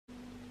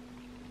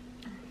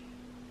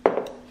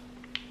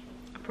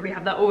probably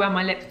have that all around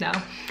my lips now.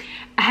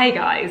 Hey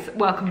guys,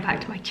 welcome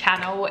back to my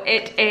channel.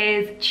 It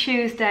is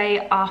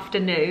Tuesday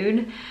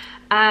afternoon.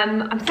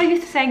 I'm so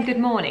used to saying good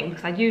morning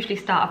because I usually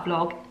start a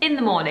vlog in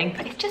the morning,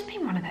 but it's just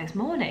been one of those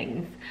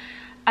mornings.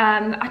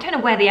 I don't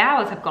know where the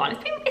hours have gone.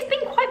 It's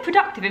been quite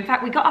productive. In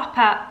fact, we got up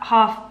at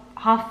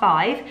half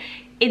five,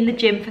 in the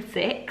gym for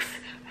 6.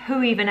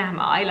 Who even am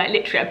I? Like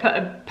literally, I put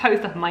a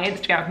post up on my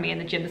Instagram of me in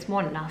the gym this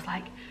morning and I was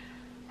like,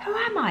 who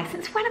am I?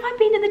 Since when have I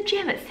been in the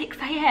gym at 6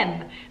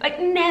 AM? Like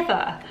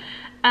never.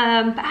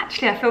 But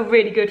actually I feel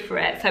really good for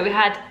it. So we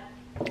had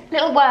a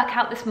little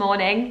workout this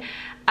morning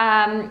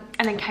and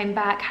then came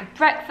back, had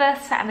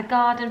breakfast, sat in the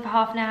garden for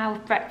half an hour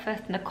with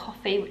breakfast and a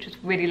coffee, which was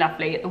really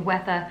lovely. The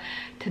weather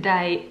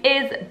today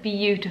is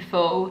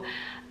beautiful.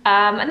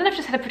 And then I've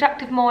just had a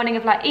productive morning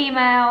of like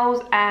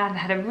emails and I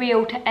had a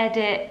reel to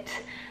edit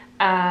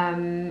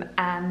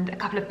and a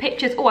couple of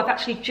pictures. Oh, I've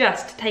actually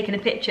just taken a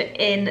picture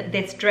in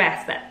this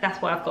dress.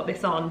 That's why I've got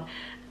this on.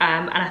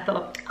 And I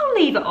thought I'll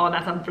leave it on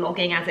as I'm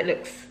vlogging as it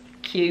looks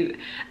cute.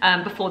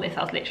 Before this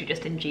I was literally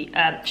just in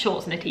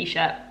shorts and a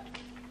t-shirt.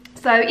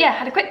 So yeah,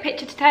 had a quick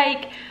picture to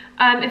take.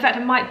 In fact,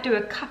 I might do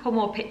a couple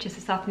more pictures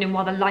this afternoon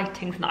while the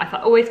lighting's nice.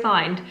 I always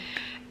find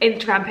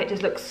Instagram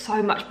pictures look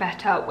so much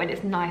better when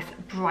it's nice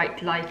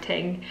bright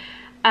lighting.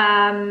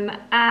 And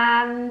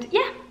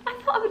yeah,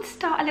 I thought I would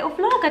start a little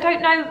vlog. I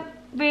don't know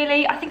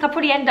really, I think I'll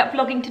probably end up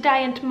vlogging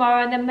today and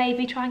tomorrow and then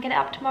maybe try and get it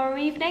up tomorrow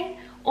evening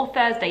or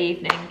Thursday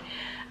evening.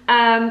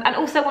 And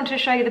also wanted to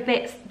show you the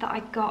bits that I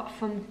got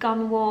from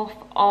Gunwharf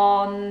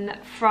on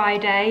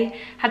Friday.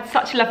 Had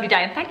such a lovely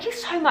day and thank you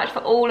so much for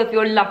all of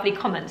your lovely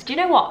comments. Do you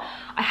know what?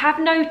 I have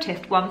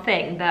noticed one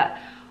thing,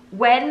 that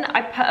when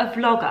I put a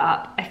vlog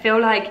up, I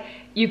feel like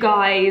you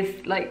guys,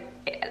 like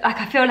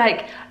I feel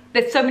like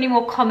there's so many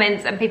more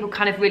comments and people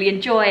kind of really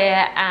enjoy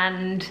it,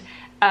 and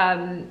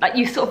like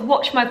you sort of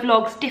watch my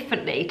vlogs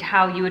differently to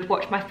how you would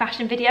watch my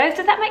fashion videos.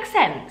 Does that make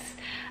sense?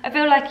 I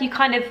feel like you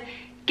kind of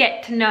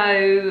get to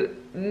know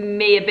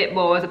me a bit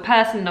more as a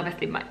person.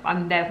 Obviously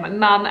I'm there with my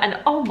mum, and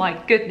oh my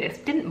goodness,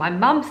 didn't my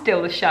mum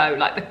steal the show?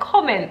 Like the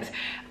comments,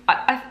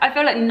 I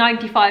feel like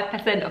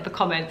 95% of the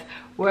comments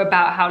were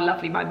about how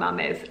lovely my mum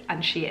is,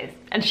 and she is,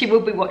 and she will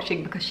be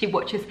watching because she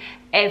watches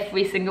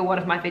every single one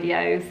of my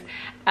videos.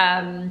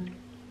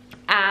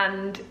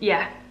 And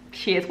yeah,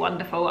 she is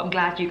wonderful. I'm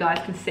glad you guys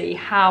can see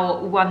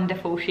how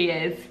wonderful she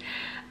is.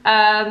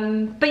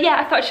 But yeah,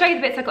 I thought I'd show you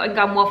the bits I got in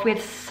Gunwharf. We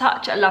had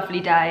such a lovely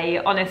day.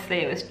 Honestly,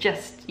 it was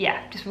just,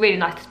 yeah, just really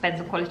nice to spend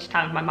some quality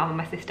time with my mum and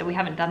my sister. We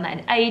haven't done that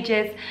in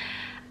ages.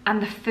 And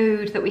the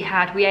food that we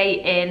had, we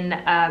ate in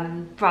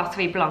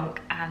Brasserie Blanc,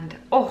 and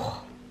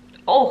oh,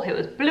 it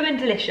was blooming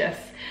delicious.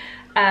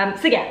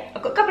 So yeah,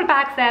 I've got a couple of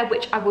bags there,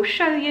 which I will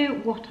show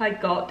you what I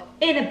got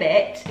in a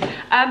bit.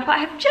 But I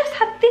have just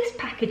had this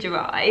package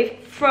arrive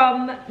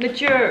from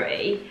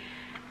Jewellery,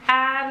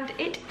 and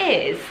it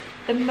is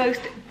the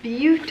most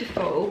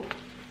beautiful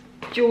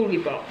jewellery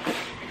box.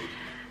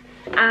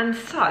 And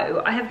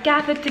so I have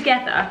gathered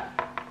together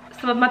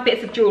some of my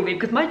bits of jewellery,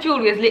 because my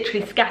jewellery is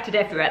literally scattered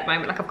everywhere at the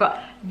moment. Like I've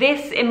got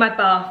this in my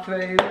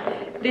bathroom,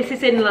 this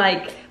is in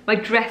like my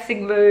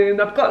dressing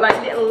room, I've got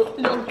like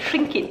little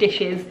trinket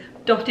dishes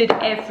dotted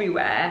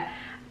everywhere.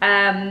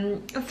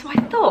 And so I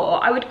thought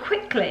I would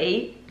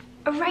quickly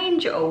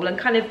arrange it all and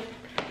kind of,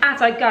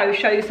 as I go,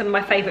 show you some of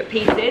my favourite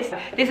pieces.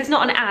 This is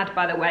not an ad,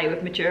 by the way,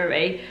 with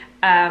Jewellery,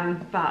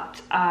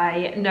 but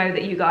I know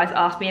that you guys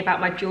ask me about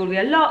my jewellery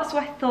a lot, so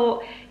I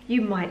thought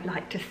you might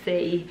like to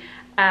see.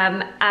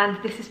 And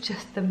this is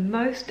just the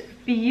most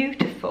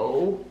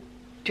beautiful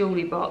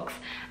jewellery box,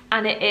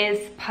 and it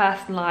is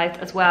personalised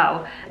as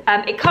well.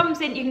 It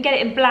comes in, you can get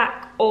it in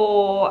black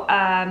or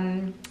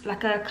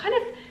like a kind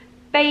of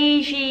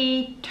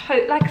beigey,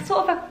 like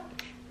sort of a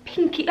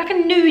pinky, like a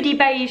nudie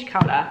beige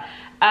colour.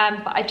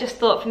 But I just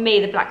thought for me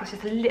the black was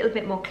just a little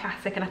bit more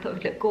classic, and I thought it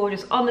would look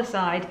gorgeous on the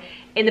side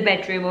in the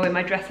bedroom or in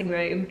my dressing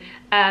room.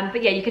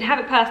 But yeah, you can have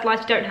it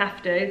personalised, you don't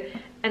have to.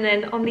 And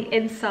then on the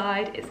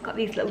inside it's got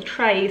these little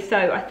trays,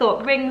 so I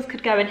thought rings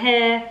could go in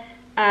here.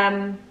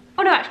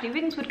 Oh no, actually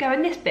rings would go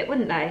in this bit,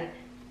 wouldn't they?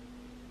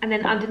 And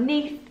then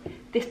underneath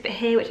this bit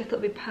here, which I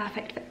thought would be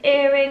perfect for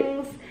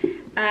earrings,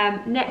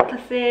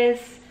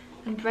 necklaces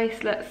and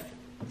bracelets.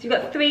 So you've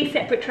got 3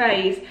 separate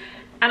trays.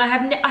 And I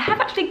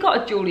have actually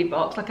got a jewellery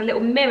box, like a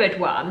little mirrored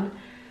one,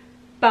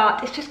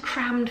 but it's just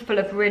crammed full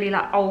of really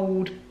like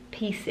old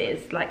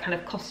pieces, like kind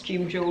of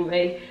costume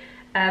jewellery.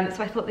 So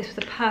I thought this was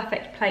a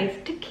perfect place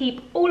to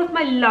keep all of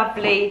my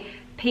lovely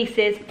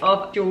pieces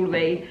of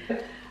jewellery.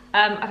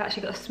 I've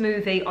actually got a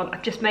smoothie on.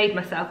 I've just made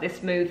myself this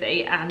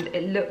smoothie and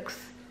it looks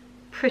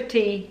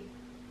pretty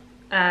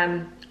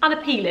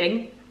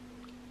unappealing,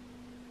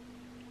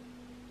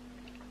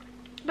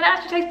 but it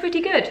actually tastes pretty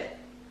good.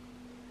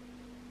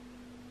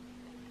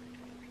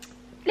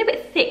 A little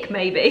bit thick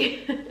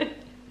maybe.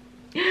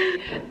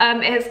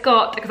 It's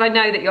got, because I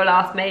know that you'll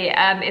ask me,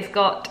 it's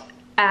got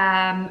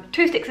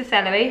 2 sticks of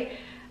celery,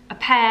 a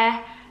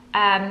pear,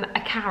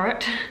 a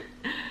carrot,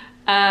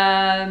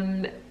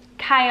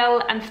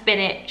 kale and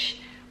spinach,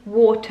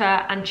 water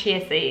and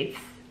chia seeds.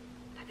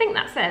 think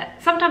that's it.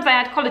 Sometimes I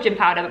add collagen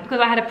powder, but because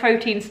I had a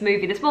protein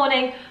smoothie this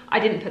morning, I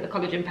didn't put the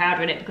collagen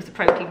powder in it because the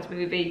protein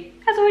smoothie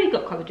has already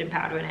got collagen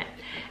powder in it.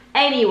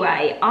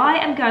 Anyway, I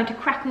am going to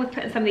crack on with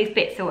putting some of these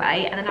bits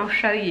away, and then I'll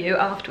show you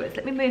afterwards.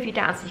 Let me move you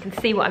down so you can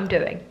see what I'm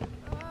doing.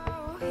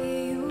 Oh,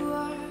 here you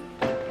are,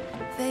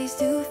 face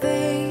to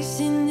face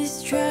in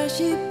this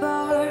trashy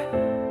bar.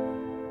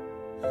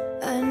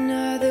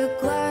 Another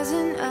glass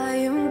and I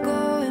am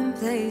going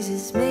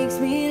places. Makes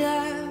me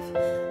laugh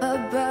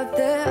about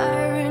the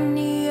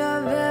irony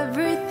of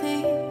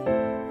everything.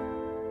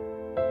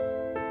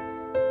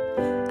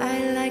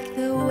 I like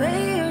the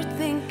way you're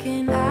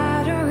thinking.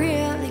 I don't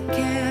really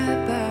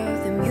care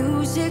about the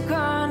music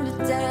on the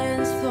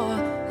dance floor.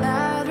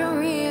 I don't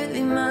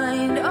really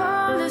mind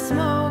all the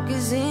smoke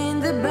is in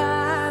the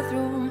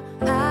bathroom.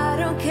 I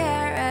don't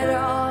care at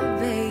all,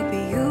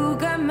 baby. You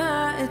got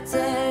my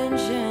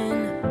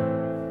attention.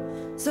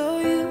 So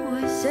you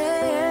were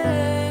saying,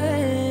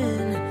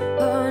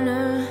 oh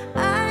no,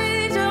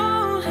 I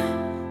don't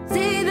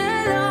see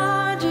the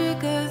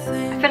logic of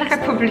things. I feel like I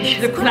probably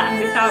should have planned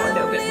this out a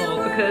little bit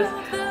more, because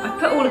I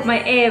put all of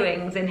my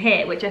earrings in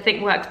here, which I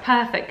think works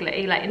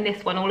perfectly. Like in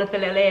this one, all of the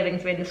little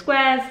earrings are in the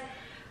squares.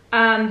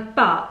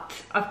 But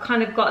I've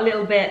kind of got a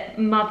little bit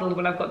muddled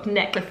when I've got to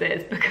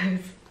necklaces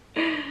because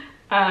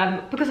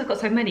I've got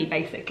so many,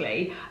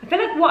 basically. I feel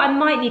like what I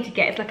might need to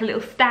get is like a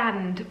little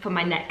stand for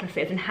my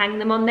necklaces and hang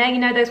them on there. You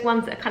know, those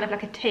ones that are kind of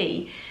like a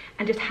T,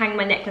 and just hang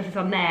my necklaces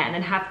on there, and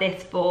then have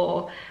this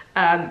for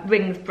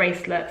rings,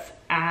 bracelets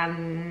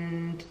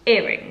and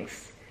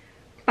earrings.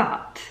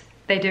 But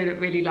they do look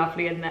really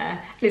lovely in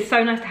there. It's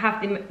so nice to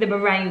have them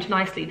arranged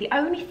nicely. The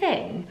only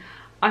thing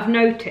I've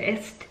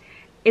noticed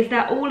is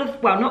that all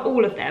of, well, not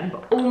all of them,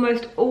 but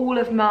almost all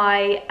of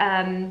my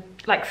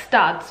like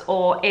studs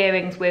or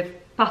earrings with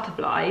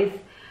butterflies,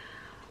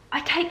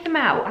 I take them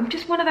out. I'm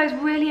just one of those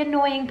really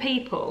annoying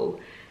people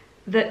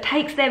that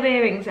takes their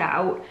earrings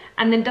out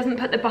and then doesn't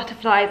put the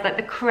butterflies, like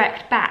the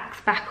correct backs,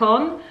 back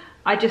on.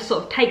 I just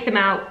sort of take them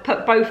out,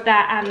 put both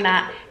that and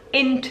that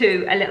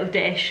into a little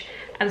dish,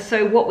 and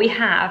so what we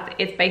have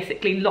is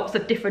basically lots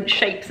of different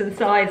shapes and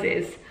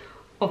sizes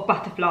of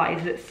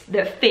butterflies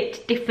that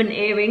fit different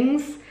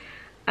earrings.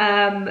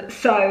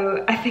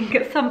 So I think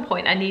at some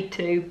point I need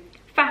to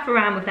faff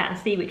around with that and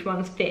see which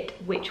ones fit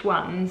which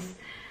ones.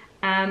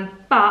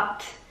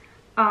 But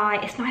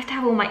it's nice to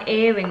have all my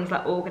earrings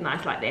like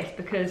organised like this,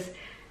 because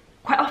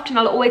quite often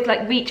I'll always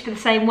like reach for the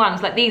same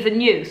ones. Like these are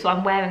new, so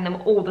I'm wearing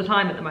them all the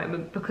time at the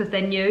moment because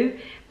they're new.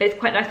 But it's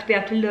quite nice to be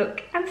able to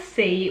look and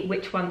see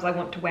which ones I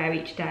want to wear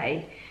each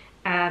day.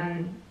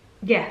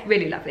 Yeah,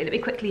 really lovely. Let me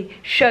quickly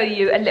show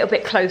you a little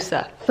bit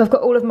closer. So I've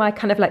got all of my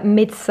kind of like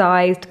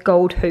mid-sized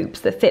gold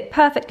hoops that fit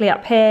perfectly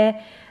up here.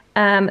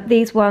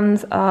 These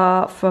ones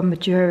are from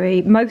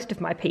Jewellery. Most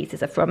of my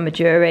pieces are from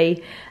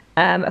Jewellery.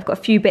 I've got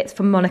a few bits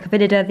from Monica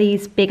Vinader.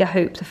 These bigger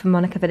hoops are from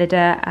Monica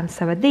Vinader, and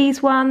so are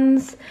these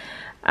ones.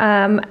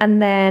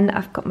 And then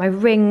I've got my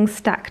rings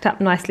stacked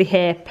up nicely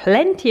here.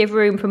 Plenty of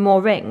room for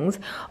more rings.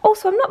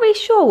 Also, I'm not really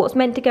sure what's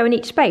meant to go in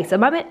each space.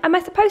 Am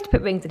I supposed to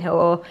put rings in here,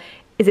 or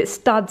is it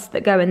studs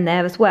that go in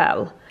there as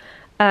well?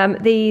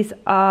 These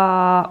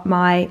are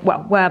my,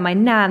 well, were my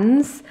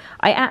Nan's.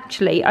 I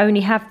actually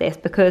only have this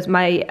because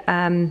my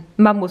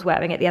mum was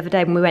wearing it the other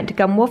day when we went to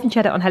Gunwharf, and she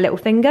had it on her little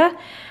finger,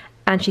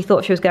 and she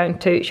thought she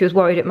was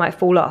worried it might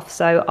fall off,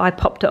 so I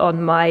popped it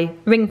on my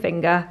ring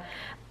finger,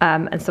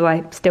 and so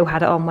I still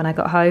had it on when I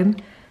got home.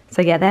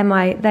 So yeah,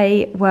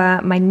 they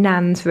were my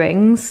Nan's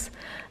rings.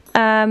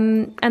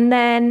 And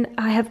then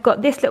I have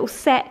got this little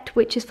set,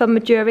 which is from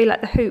Jewellery,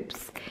 like the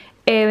hoops,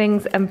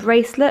 earrings and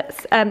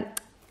bracelets.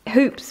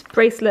 Hoops,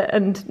 bracelet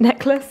and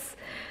necklace.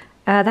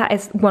 That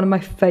is one of my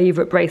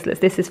favourite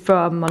bracelets. This is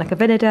from Monica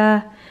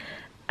Vinader.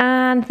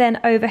 And then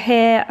over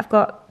here I've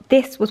got,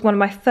 this was one of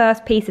my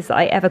first pieces that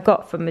I ever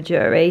got from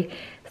Jewellery.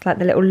 It's like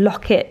the little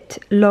locket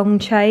long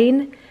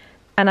chain,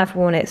 and I've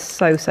worn it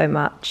so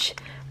much.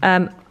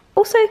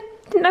 Also,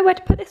 didn't know where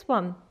to put this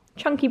one.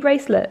 Chunky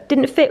bracelet.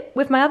 Didn't fit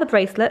with my other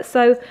bracelet,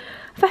 so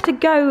I've had to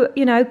go,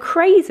 you know,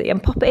 crazy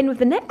and pop it in with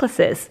the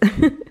necklaces.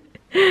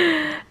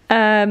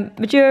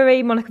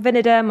 Jewellery, Monica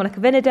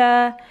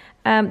Vinader.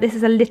 This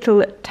is a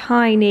little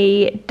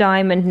tiny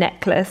diamond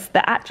necklace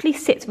that actually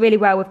sits really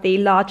well with the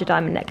larger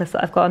diamond necklace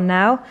that I've got on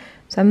now,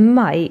 so I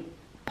might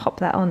pop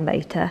that on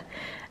later.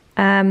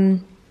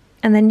 And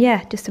then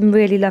yeah, just some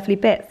really lovely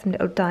bits, some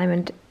little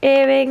diamond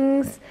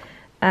earrings.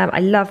 I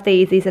love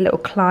these. These are little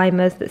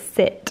climbers that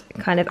sit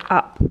kind of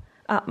up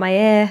my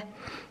ear.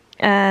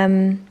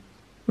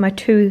 My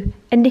two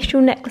initial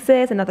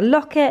necklaces, another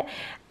locket.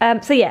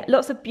 So yeah,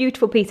 lots of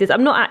beautiful pieces.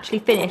 I'm not actually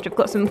finished. I've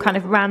got some kind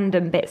of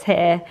random bits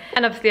here.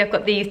 And obviously I've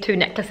got these two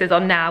necklaces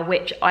on now,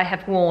 which I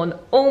have worn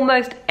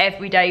almost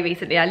every day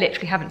recently. I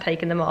literally haven't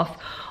taken them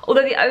off.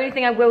 Although the only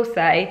thing I will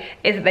say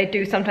is that they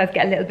do sometimes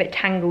get a little bit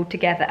tangled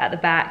together at the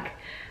back.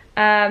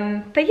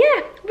 But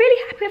yeah,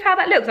 really happy with how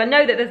that looks. I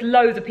know that there's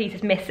loads of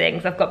pieces missing,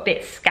 so I've got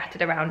bits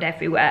scattered around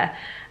everywhere.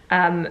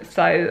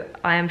 So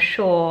I am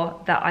sure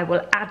that I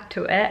will add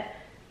to it.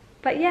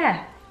 But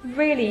yeah,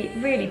 Really,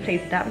 really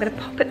pleased with that. I'm going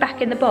to pop it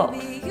back in the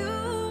box. You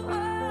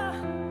are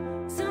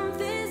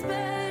something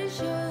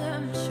special,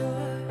 I'm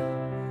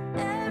sure.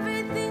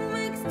 Everything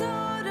makes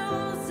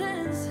total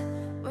sense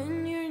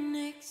when you're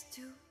next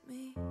to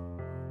me.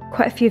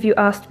 Quite a few of you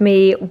asked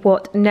me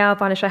what nail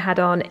varnish I had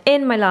on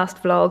in my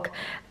last vlog,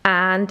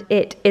 and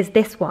it is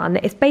this one.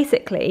 It's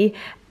basically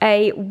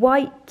a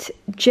white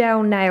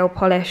gel nail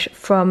polish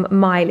from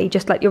Miley,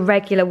 just like your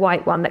regular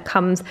white one that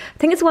comes, I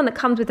think it's the one that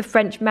comes with the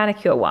French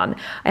manicure one.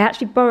 I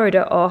actually borrowed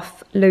it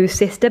off Lou's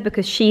sister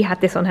because she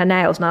had this on her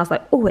nails, and I was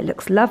like, oh, it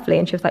looks lovely,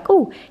 and she was like,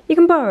 oh, you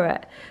can borrow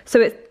it.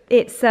 So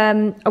it's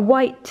a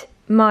white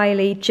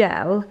Miley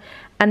gel,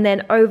 and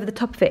then over the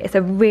top of it, it's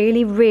a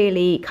really,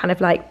 really kind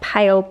of like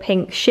pale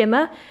pink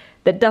shimmer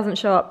that doesn't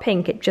show up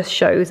pink, it just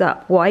shows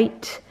up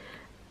white.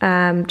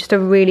 Just a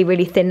really,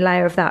 really thin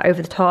layer of that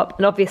over the top.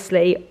 And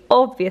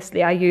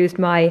obviously I used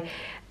my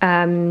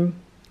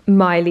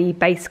Miley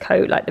base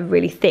coat, like the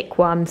really thick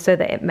one, so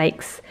that it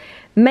makes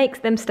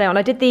them stay on.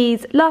 I did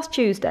these last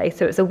Tuesday,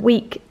 so it's a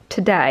week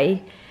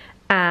today.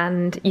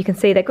 And you can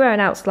see they're growing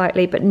out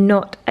slightly, but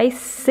not a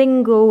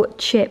single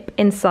chip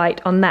in sight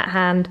on that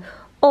hand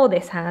or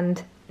this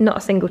hand. Not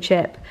a single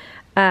chip.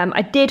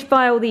 I did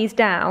file these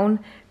down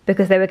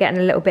because they were getting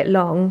a little bit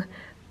long,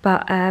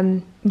 but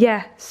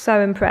yeah,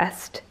 so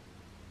impressed.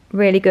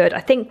 Really good. I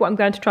think what I'm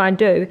going to try and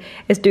do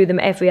is do them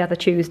every other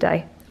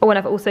Tuesday. Oh, and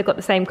I've also got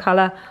the same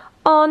colour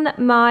on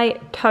my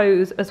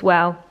toes as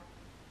well.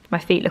 My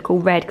feet look all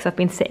red because I've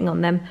been sitting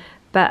on them.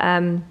 But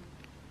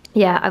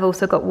yeah, I've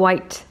also got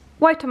white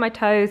on my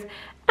toes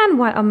and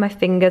white on my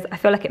fingers. I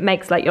feel like it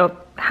makes like your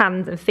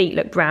hands and feet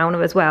look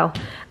browner as well.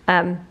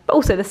 But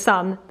also the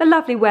sun, the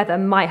lovely weather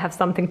might have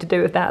something to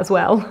do with that as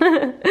well.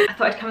 I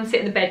thought I'd come and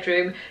sit in the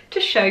bedroom to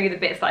show you the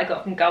bits that I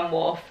got from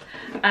Gunwharf.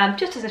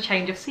 Just as a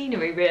change of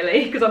scenery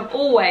really, because I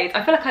feel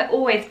like I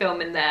always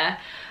film in there.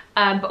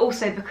 But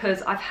also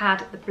because I've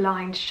had the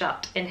blinds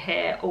shut in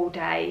here all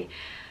day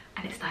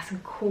and it's nice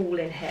and cool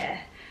in here.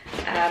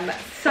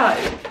 So,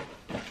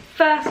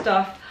 first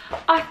off,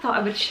 I thought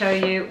I would show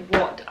you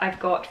what I've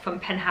got from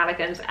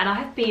Penhaligon's, and I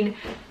have been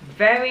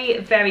very,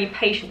 very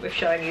patient with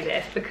showing you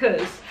this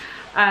because,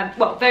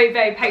 well, very,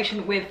 very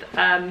patient with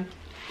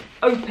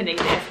opening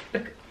this.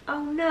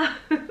 Oh no!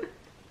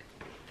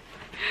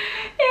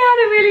 It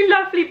had a really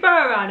lovely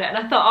bow around it, and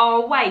I thought,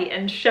 oh, I'll wait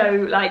and show,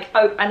 like,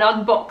 and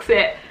unbox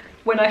it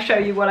when I show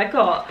you what I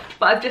got.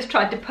 But I've just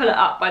tried to pull it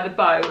up by the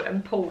bow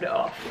and pulled it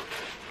off.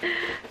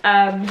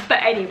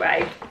 But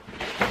anyway,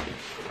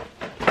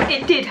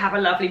 it did have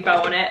a lovely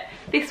bow on it.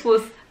 This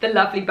was the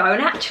lovely bow,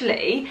 and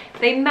actually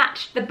they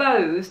matched the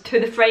bows to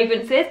the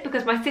fragrances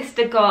because my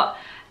sister got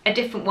a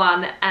different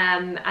one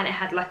and it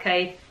had like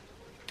a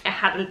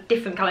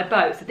different colour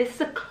bow. So this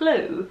is a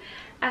clue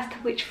as to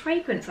which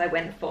fragrance I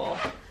went for.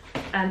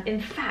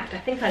 In fact, I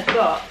think I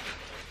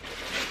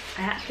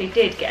actually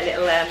did get a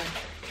little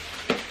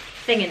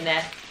thing in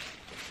there.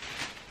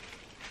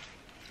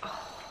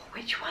 Oh,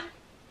 which one?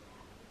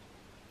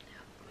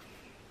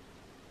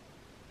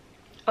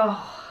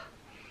 Oh,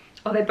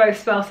 they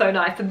both smell so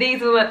nice. So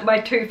these are my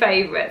two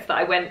favourites that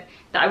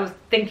I was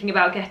thinking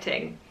about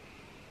getting.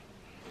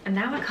 And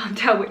now I can't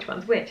tell which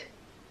one's which.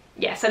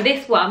 Yeah, so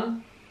this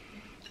one,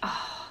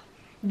 oh,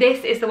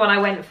 this is the one I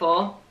went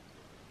for.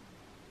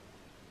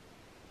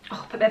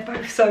 Oh, but they're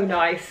both so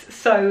nice,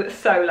 so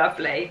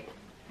lovely.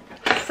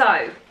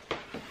 So,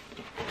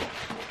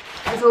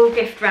 it's all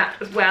gift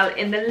wrapped as well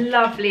in the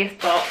loveliest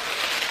box.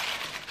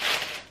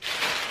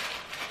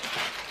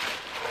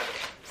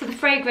 So the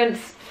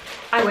fragrance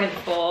I went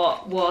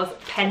for was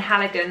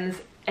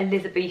Penhaligon's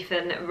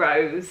Elizabethan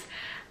Rose,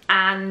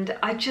 and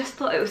I just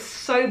thought it was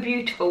so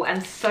beautiful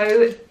and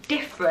so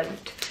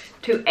different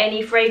to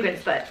any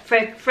fragrances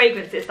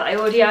that I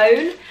already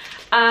own.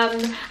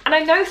 And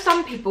I know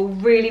some people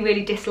really,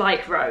 really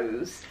dislike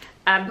Rose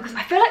because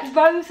I feel like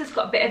Rose has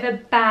got a bit of a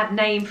bad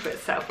name for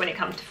itself when it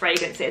comes to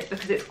fragrances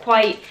because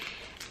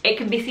it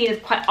can be seen as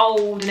quite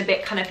old and a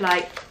bit kind of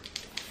like,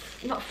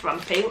 not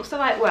frumpy, what's the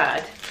right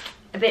word?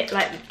 A bit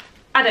like,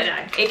 I don't know,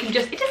 I feel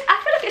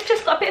like it's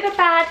just got a bit of a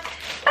bad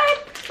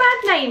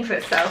name for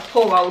itself,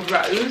 poor old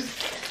Rose.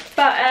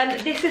 But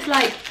this is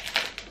like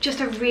just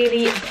a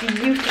really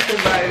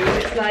beautiful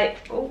rose. It's like,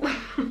 oh.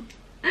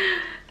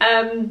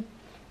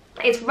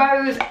 It's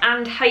rose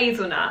and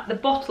hazelnut. The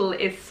bottle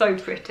is so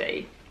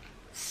pretty,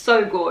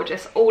 so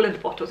gorgeous. All of the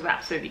bottles are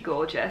absolutely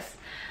gorgeous.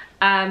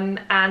 And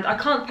I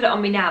can't put it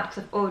on me now because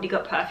I've already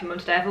got perfume on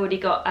today. I've already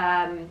got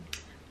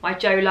my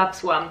Joe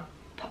Loves one,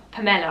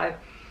 Pomelo.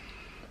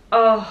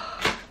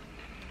 Oh,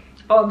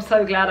 I'm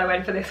so glad I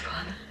went for this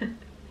one.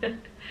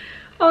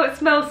 Oh, it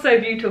smells so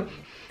beautiful.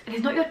 And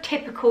it's not your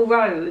typical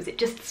rose. It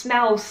just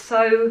smells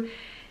so,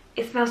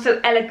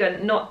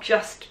 elegant, not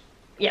just,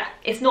 yeah,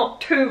 it's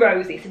not too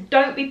rosy. So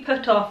don't be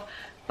put off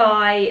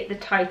by the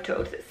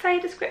title. Does it say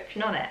a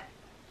description on it?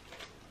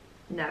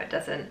 No, it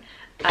doesn't.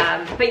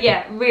 But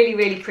yeah, really,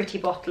 really pretty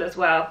bottle as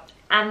well.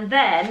 And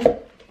then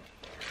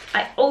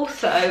I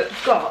also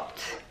got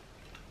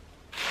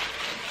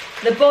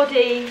the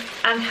body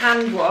and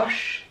hand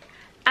wash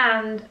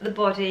and the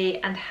body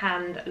and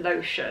hand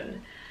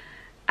lotion.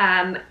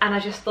 And I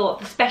just thought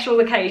for special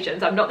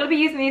occasions, I'm not going to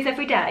be using these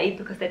every day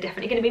because they're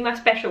definitely going to be my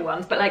special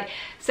ones, but like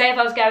say if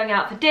I was going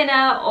out for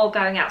dinner or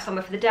going out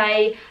somewhere for the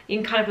day, you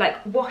can kind of like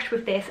wash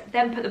with this,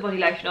 then put the body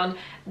lotion on,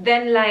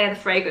 then layer the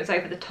fragrance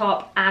over the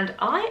top, and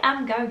I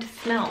am going to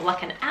smell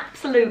like an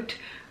absolute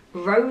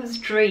rose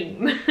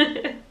dream.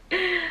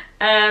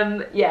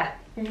 Yeah,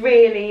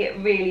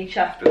 really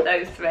chuffed with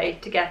those three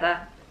together.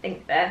 I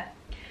think they're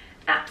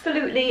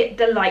absolutely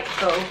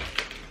delightful.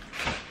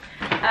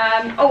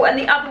 Oh, and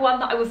the other one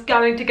that I was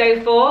going to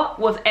go for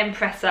was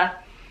Empressa.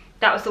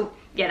 That was the,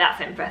 yeah,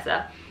 that's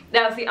Empressa.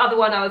 That was the other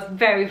one I was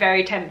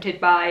very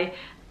tempted by,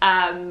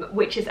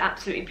 which is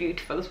absolutely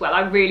beautiful as well.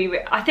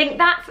 I think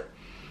that's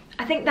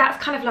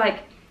kind of like,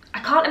 I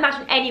can't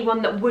imagine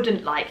anyone that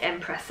wouldn't like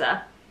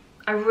Empressa.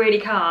 I really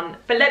can't.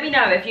 But let me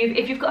know if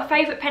you've got a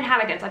favourite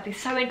Penhaligon's. I'd be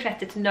so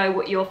interested to know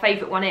what your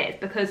favourite one is,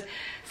 because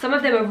some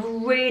of them are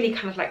really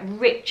kind of like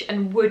rich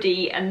and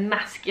woody and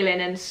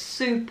masculine and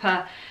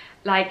super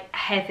like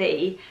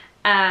heavy,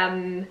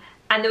 and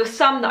there was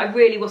some that I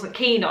really wasn't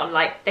keen on,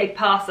 like they'd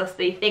pass us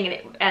the thing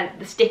and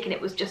the stick and it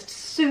was just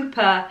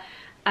super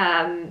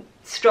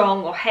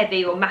strong or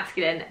heavy or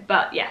masculine,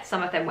 but yeah,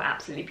 some of them were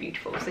absolutely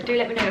beautiful. So do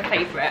let me know your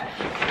favourite.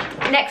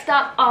 Next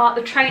up are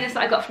the trainers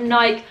that I got from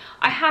Nike.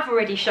 I have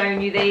already shown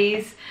you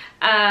these.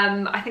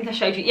 I think I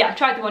showed you, yeah, I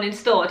tried them on in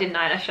store, didn't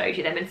I? And I showed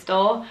you them in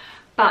store,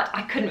 but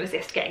I couldn't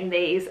resist getting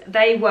these.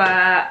 They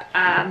were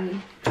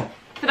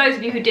for those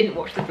of you who didn't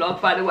watch the vlog,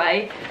 by the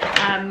way,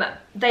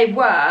 they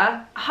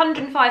were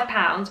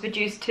 £105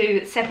 reduced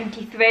to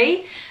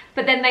 73,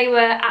 but then they were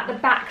at the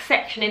back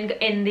section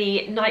in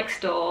the Nike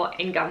store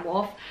in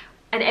Gunwharf,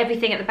 and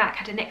everything at the back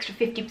had an extra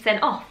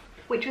 50% off,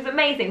 which was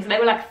amazing. So they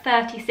were like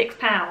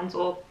 £36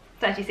 or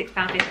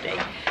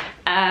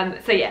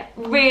 £36.50. So yeah,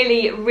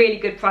 really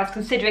good price,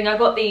 considering I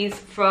got these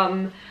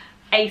from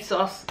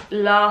ASOS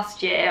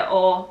last year,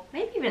 or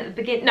maybe even at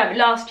the beginning, no,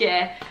 last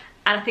year,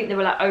 and I think they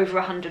were like over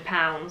 £100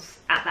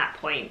 at that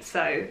point.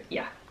 So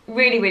yeah,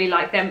 really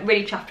like them,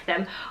 really chuffed with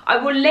them. I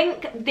will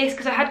link this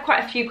because I had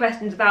quite a few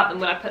questions about them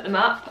when I put them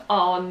up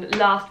on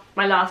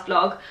my last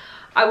vlog.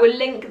 I will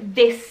link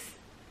this,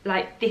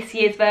 like this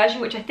year's version,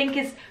 which I think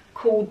is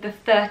called the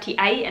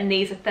 38, and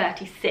these are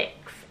 36,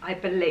 I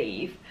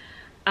believe.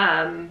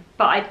 But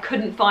I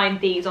couldn't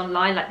find these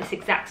online, like this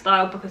exact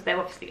style, because they're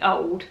obviously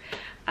old.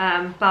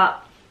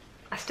 But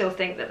I still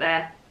think that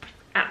they're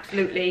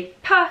absolutely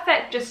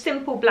perfect, just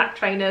simple black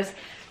trainers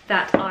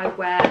that I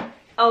wear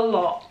a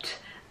lot.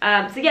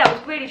 So yeah, I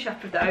was really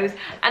chuffed with those.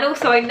 And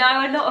also I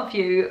know a lot of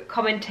you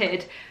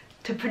commented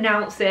to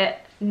pronounce it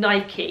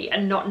Nike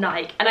and not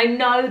Nike, and I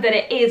know that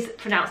it is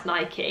pronounced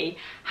Nike.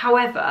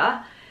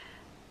 However,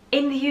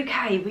 in the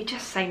UK we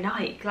just say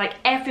Nike. Like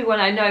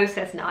everyone I know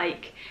says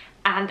Nike,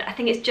 and I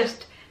think it's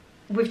just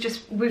we've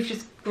just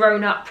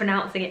grown up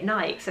pronouncing it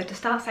Nike. So to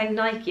start saying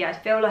Nike, I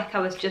feel like I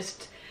was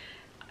just,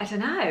 I don't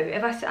know,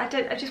 if I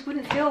just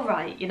wouldn't feel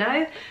right, you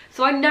know?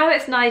 So I know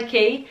it's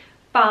Nike,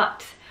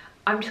 but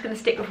I'm just going to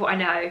stick with what I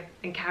know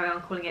and carry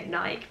on calling it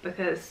Nike,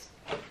 because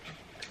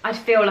I'd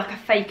feel like a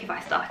fake if I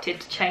started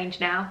to change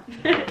now.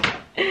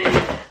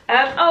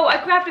 Oh,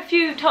 I grabbed a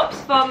few tops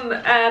from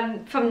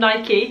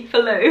Nike for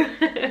Lou.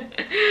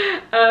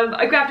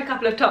 I grabbed a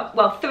couple of tops,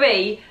 well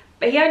 3,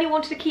 but he only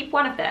wanted to keep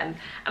one of them.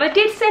 And I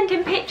did send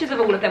him pictures of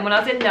all of them when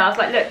I was in there. I was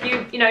like, look,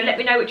 you know, let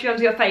me know which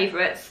ones are your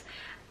favourites.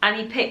 And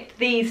he picked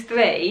these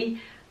 3,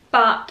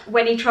 but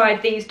when he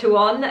tried these 2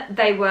 on,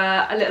 they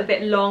were a little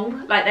bit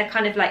long. Like they're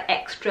kind of like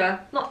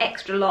extra, not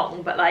extra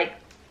long, but like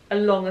a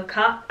longer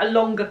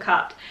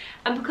cut.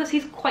 And because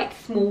he's quite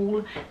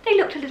small, they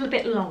looked a little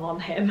bit long on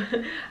him.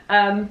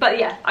 But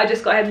yeah, I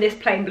just got him this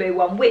plain blue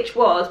one, which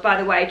was, by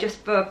the way,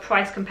 just for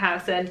price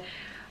comparison,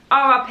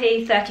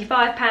 RRP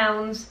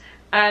 £35,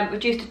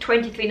 reduced to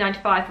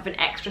 £23.95 with an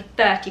extra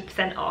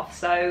 30% off.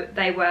 So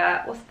they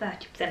were, what's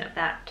 30% of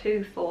that?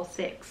 2, 4,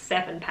 6,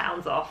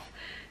 £7 off.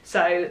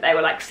 So they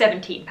were like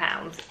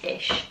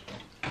 £17-ish.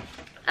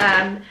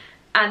 And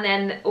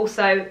then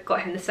also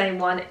got him the same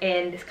one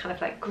in this kind of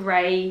like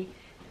grey,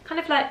 kind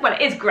of like, well,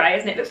 it is grey,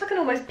 isn't it? It looks like an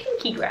almost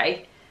pinky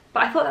grey,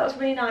 but I thought that was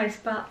really nice.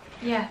 But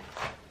yeah,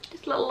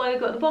 just a little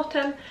logo at the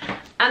bottom.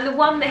 And the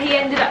one that he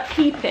ended up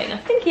keeping, I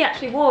think he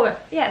actually wore it,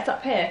 yeah, it's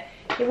up here.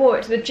 He wore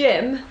it to the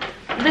gym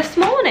this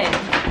morning.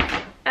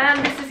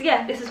 And this is,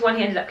 yeah, this is one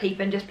he ended up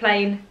keeping, just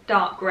plain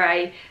dark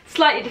grey,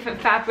 slightly different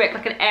fabric,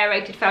 like an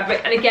aerated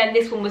fabric. And again,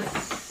 this one was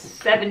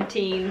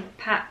 £17.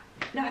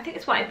 No, I think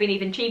this might have been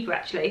even cheaper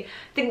actually. I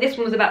think this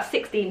one was about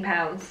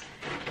 £16.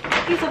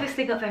 He's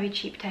obviously got very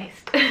cheap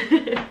taste. And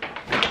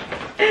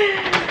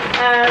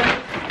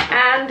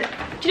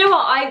do you know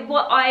what?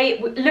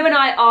 Lou and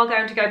I are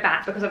going to go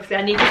back, because obviously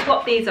I need to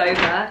swap these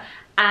over,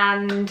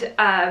 and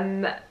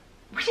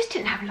we just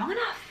didn't have long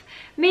enough.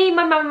 Me,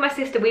 my mum and my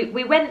sister,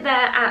 we went there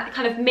at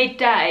kind of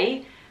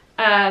midday,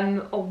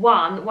 or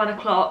 1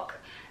 o'clock,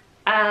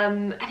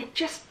 and it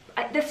just,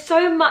 there's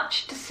so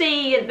much to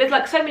see, and there's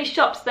like so many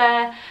shops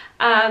there,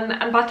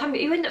 and by the time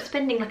you end up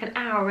spending like an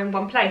hour in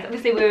one place.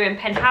 Obviously we were in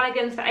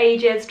Penhaligon's for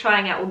ages,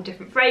 trying out all the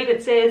different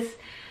fragrances.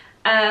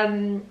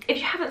 If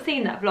you haven't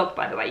seen that vlog,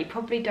 by the way, you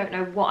probably don't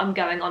know what I'm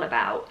going on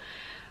about.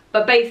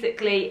 But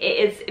basically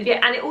it is, if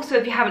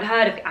you haven't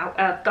heard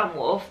of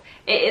Gunwharf,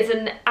 it is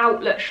an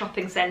outlet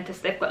shopping centre,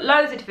 so they've got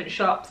loads of different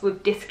shops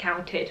with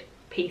discounted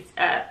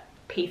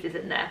pieces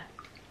in there.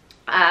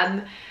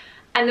 And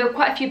there were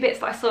quite a few bits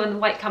that I saw in the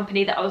White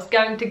Company that I was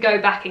going to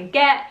go back and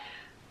get,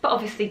 but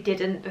obviously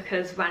didn't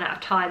because ran out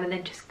of time and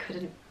then just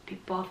couldn't be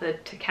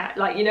bothered to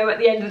like, you know, at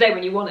the end of the day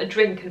when you want a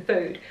drink and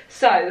food.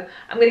 So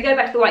I'm going to go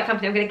back to the White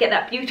Company. I'm going to get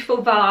that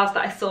beautiful vase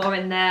that I saw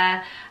in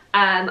there.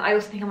 I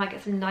also think I might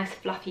get some nice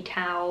fluffy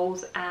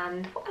towels,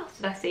 and what else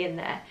did I see in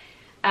there?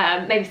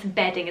 Maybe some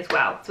bedding as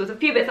well. So there's a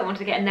few bits I wanted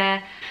to get in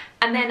there.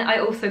 And then I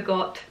also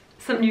got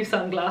some new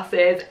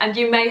sunglasses, and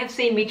you may have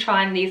seen me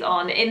trying these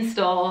on in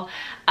store.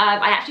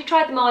 I actually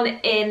tried them on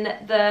in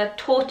the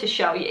tortoise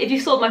shell. If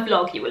you saw my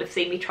vlog, you will have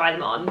seen me try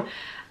them on.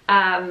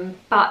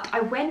 But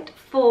I went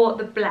for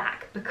the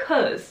black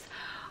because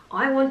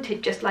I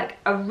wanted just like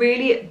a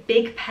really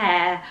big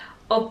pair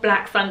of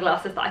black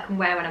sunglasses that I can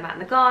wear when I'm out in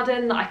the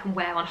garden, that I can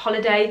wear on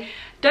holiday.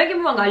 Don't get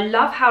me wrong, I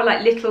love how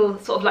like little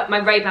sort of like my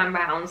Ray-Ban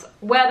rounds,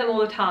 wear them all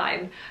the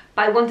time,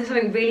 but I wanted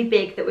something really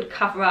big that would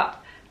cover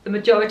up the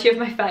majority of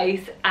my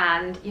face,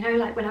 and you know,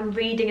 like when I'm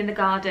reading in the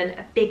garden,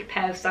 a big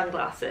pair of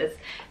sunglasses.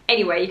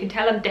 Anyway, you can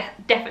tell I'm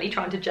definitely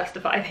trying to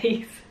justify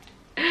these.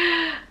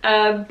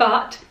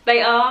 But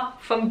they are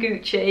from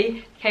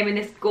Gucci, came in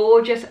this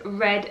gorgeous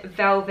red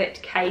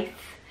velvet case,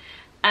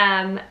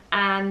 and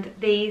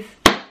these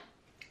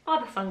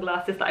are the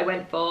sunglasses that I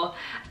went for.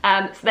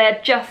 So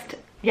they're just,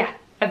 yeah,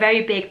 a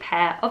very big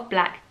pair of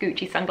black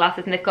Gucci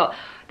sunglasses, and they've got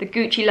the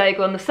Gucci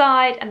logo on the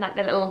side and like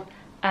the little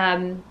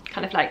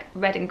kind of like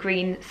red and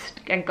green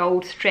and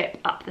gold strip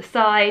up the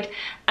side.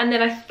 And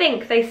then I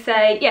think they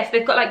say, yes,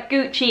 they've got like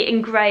Gucci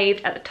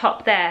engraved at the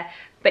top there,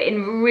 but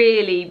in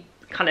really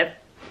kind of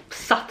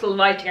subtle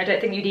writing. I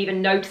don't think you'd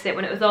even notice it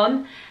when it was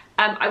on.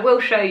 I will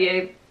show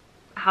you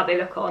how they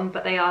look on,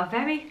 but they are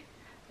very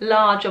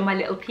large on my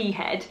little pea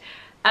head.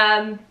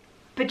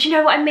 But you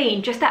know what I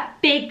mean? Just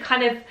that big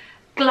kind of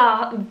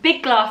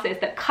big glasses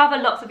that cover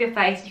lots of your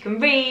face. You can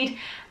read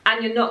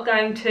and you're not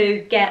going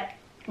to get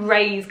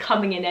rays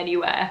coming in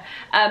anywhere,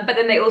 but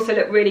then they also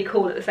look really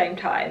cool at the same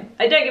time.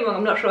 Don't get me wrong,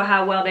 I'm not sure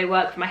how well they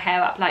work for my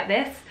hair up like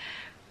this,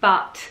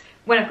 but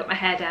when I've got my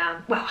hair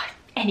down, well,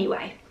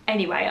 anyway,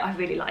 I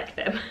really like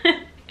them.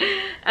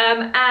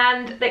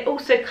 And they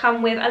also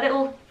come with a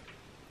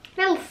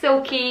little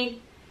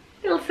silky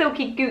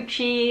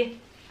Gucci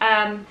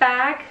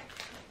bag,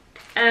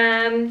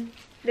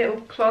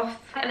 little cloth,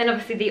 and then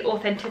obviously the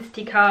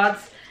authenticity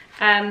cards.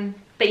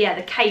 But yeah,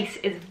 the case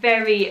is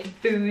very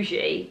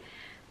bougie,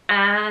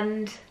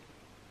 and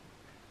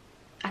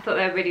I thought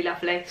they were really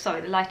lovely.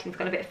 Sorry, the lighting's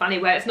gone a bit funny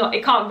where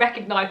it can't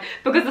recognise,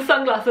 because the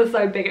sunglasses are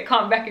so big, it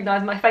can't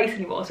recognise my face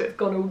anymore, so it's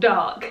gone all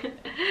dark.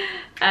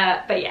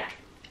 But yeah,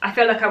 I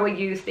feel like I will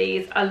use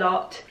these a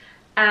lot,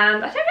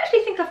 and I don't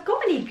actually think I've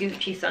got any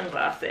Gucci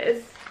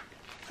sunglasses,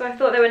 so I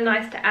thought they were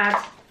nice to add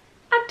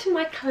to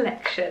my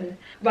collection.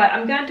 Right,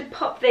 I'm going to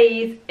pop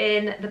these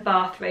in the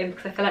bathroom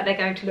because I feel like they're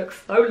going to look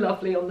so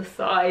lovely on the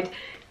side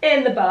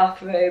in the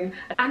bathroom.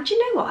 And you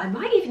know what, I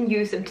might even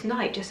use them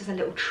tonight just as a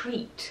little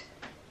treat,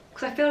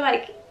 because I feel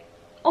like,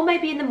 or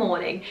maybe in the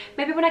morning,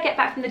 maybe when I get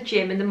back from the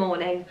gym in the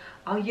morning,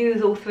 I'll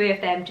use all three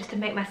of them just to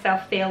make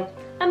myself feel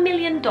 $1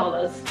 million.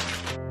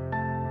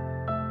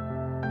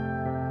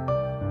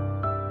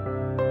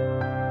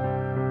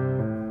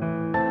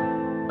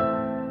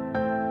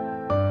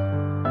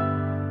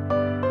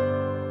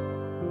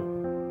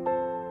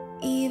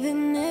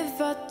 Even if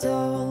I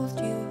told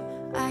you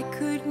I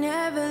could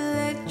never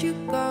let you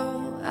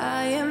go,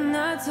 I am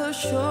not so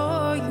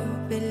sure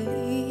you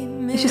believe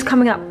me. It's just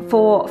coming up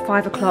for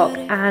 5 o'clock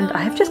and I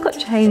have just got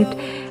changed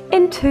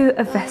into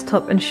a vest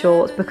top and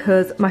shorts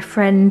because my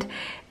friend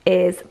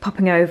is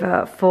popping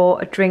over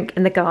for a drink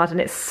in the garden.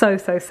 It's so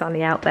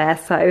sunny out there.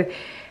 So,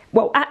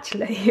 well,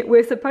 actually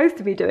we're supposed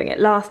to be doing it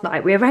last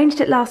night. We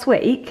arranged it last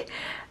week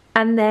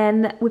and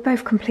then we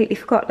both completely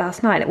forgot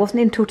last night. It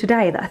wasn't until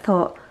today that I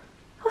thought,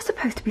 I was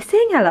supposed to be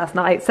seeing her last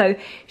night. So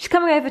she's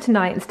coming over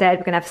tonight instead.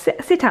 We're going to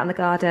have sit out in the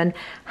garden,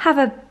 have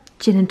a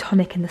gin and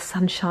tonic in the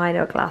sunshine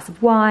or a glass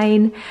of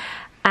wine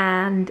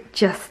and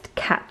just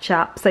catch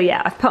up. So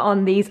yeah, I've put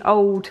on these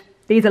are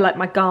like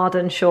my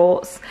garden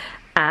shorts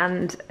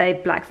and a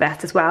black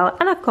vest as well.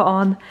 And I've got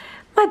on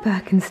my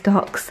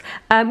Birkenstocks.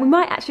 We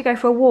might actually go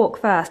for a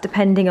walk first,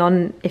 depending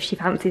on if she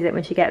fancies it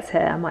when she gets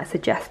here. I might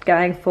suggest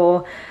going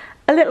for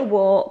a little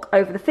walk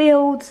over the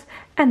fields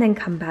and then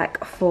come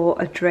back for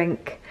a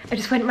drink. I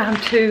just went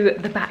round to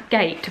the back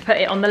gate to put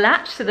it on the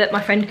latch so that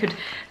my friend could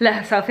let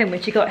herself in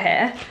when she got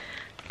here.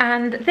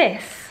 And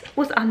this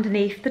was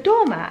underneath the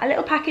doormat, a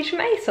little package from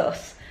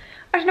ASOS.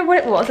 I don't know what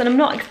it was and I'm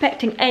not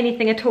expecting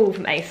anything at all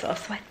from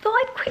ASOS, so I thought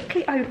I'd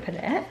quickly open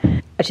it.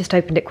 I just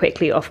opened it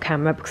quickly off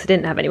camera because I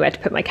didn't have anywhere to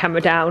put my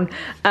camera down.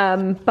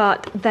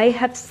 But they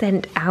have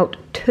sent out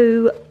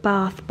 2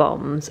 bath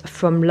bombs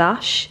from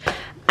Lush,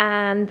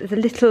 and there's a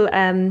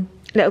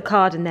little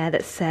card in there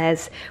that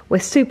says, "We're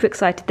super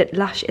excited that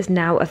Lush is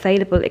now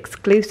available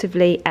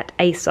exclusively at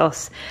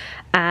ASOS.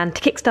 And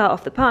to kickstart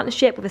off the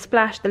partnership with a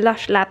splash, the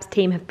Lush Labs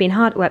team have been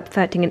hard at work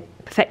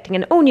perfecting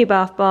an all-new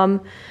bath bomb.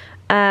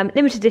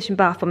 Limited edition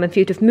bath bomb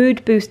infused with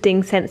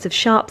mood-boosting scents of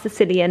sharp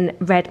Sicilian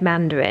red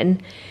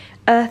mandarin,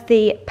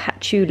 earthy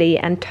patchouli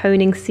and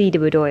toning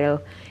cedarwood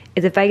oil.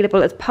 Is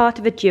available as part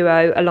of a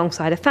duo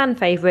alongside a fan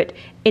favourite,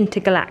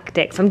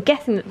 Intergalactic." So I'm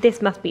guessing that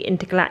this must be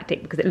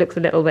Intergalactic because it looks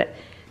a little bit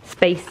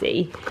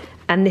spacey.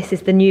 And this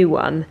is the new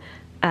one.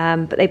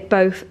 But they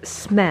both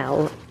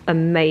smell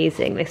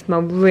amazing. They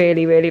smell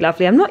really, really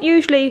lovely. I don't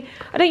usually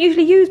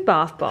use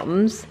bath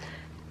bombs,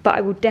 but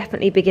I will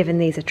definitely be giving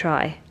these a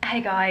try.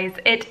 Hey guys,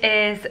 it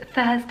is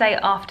Thursday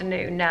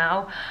afternoon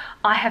now.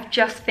 I have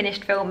just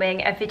finished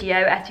filming a video,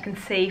 as you can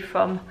see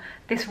from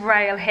this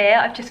rail here.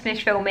 I've just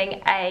finished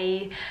filming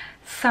a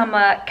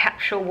summer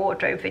capsule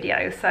wardrobe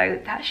video, so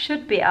that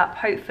should be up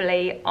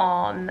hopefully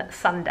on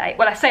Sunday.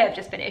 Well, I say I've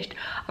just finished.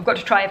 I've got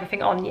to try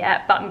everything on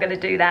yet, but I'm going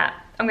to do that.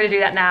 I'm going to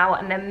do that now,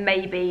 and then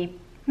maybe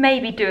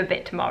do a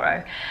bit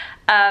tomorrow.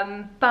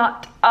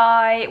 But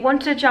I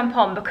wanted to jump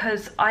on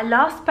because I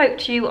last spoke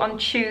to you on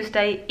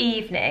Tuesday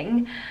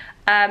evening,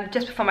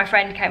 just before my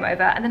friend came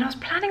over, and then I was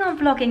planning on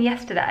vlogging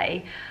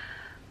yesterday,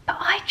 but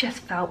I just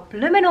felt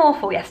blooming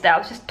awful yesterday. I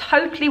was just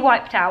totally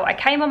wiped out. I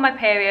came on my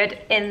period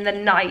in the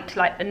night,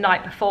 like the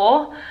night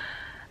before,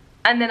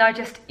 and then I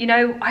just, you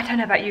know, I don't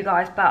know about you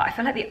guys, but I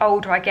feel like the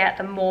older I get,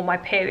 the more my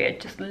period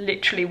just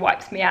literally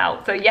wipes me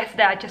out. So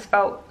yesterday I just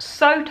felt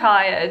so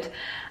tired,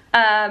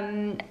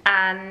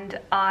 and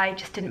I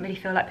just didn't really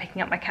feel like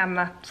picking up my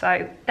camera.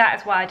 So that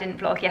is why I didn't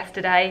vlog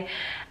yesterday.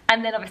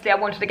 And then obviously I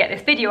wanted to get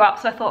this video up,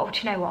 so I thought, oh, do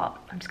you know what?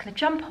 I'm just gonna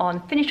jump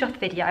on, finish off the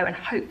video, and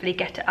hopefully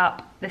get it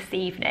up this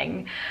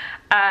evening.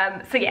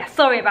 So yeah,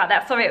 sorry about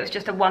that. Sorry it was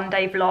just a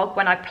one-day vlog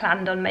when I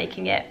planned on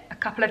making it a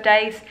couple of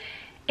days.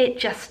 It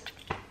just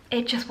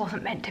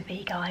wasn't meant to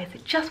be, guys.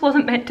 It just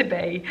wasn't meant to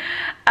be.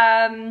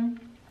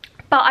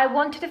 But I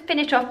wanted to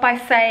finish off by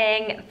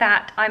saying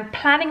that I'm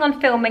planning on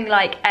filming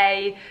like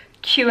a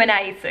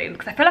Q&A soon,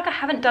 because I feel like I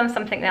haven't done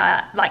something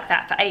like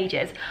that for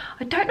ages.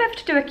 I don't know if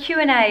to do a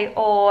Q&A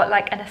or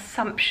like an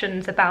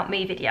assumptions about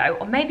me video,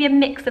 or maybe a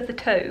mix of the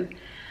two.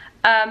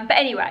 But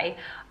anyway,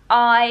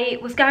 I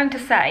was going to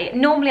say,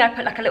 normally I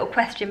put like a little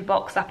question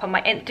box up on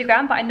my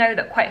Instagram, but I know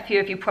that quite a few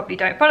of you probably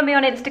don't follow me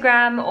on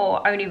Instagram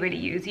or only really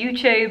use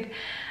YouTube.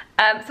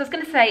 So I was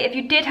going to say, if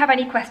you did have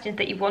any questions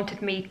that you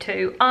wanted me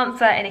to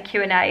answer in a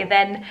Q&A,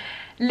 then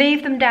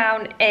leave them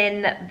down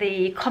in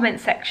the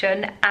comment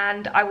section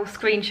and I will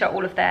screenshot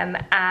all of them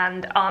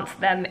and answer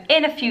them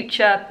in a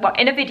future, well,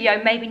 in a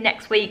video, maybe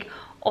next week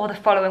or the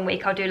following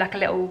week. I'll do like a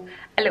little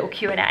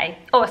Q&A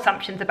or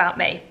assumptions about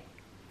me,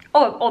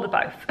 or the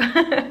both.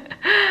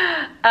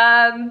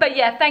 But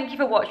yeah, thank you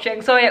for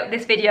watching. Sorry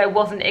this video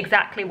wasn't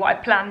exactly what I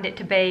planned it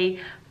to be,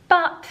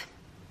 but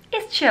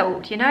it's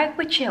chilled, you know,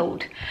 we're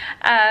chilled.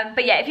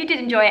 But yeah, if you did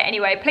enjoy it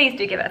anyway, please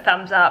do give it a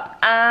thumbs up,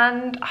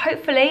 and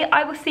hopefully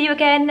I will see you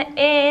again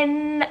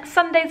in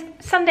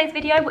Sunday's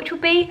video, which will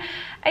be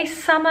a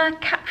summer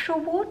capsule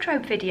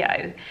wardrobe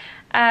video.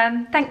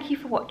 Thank you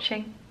for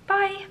watching.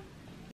 Bye.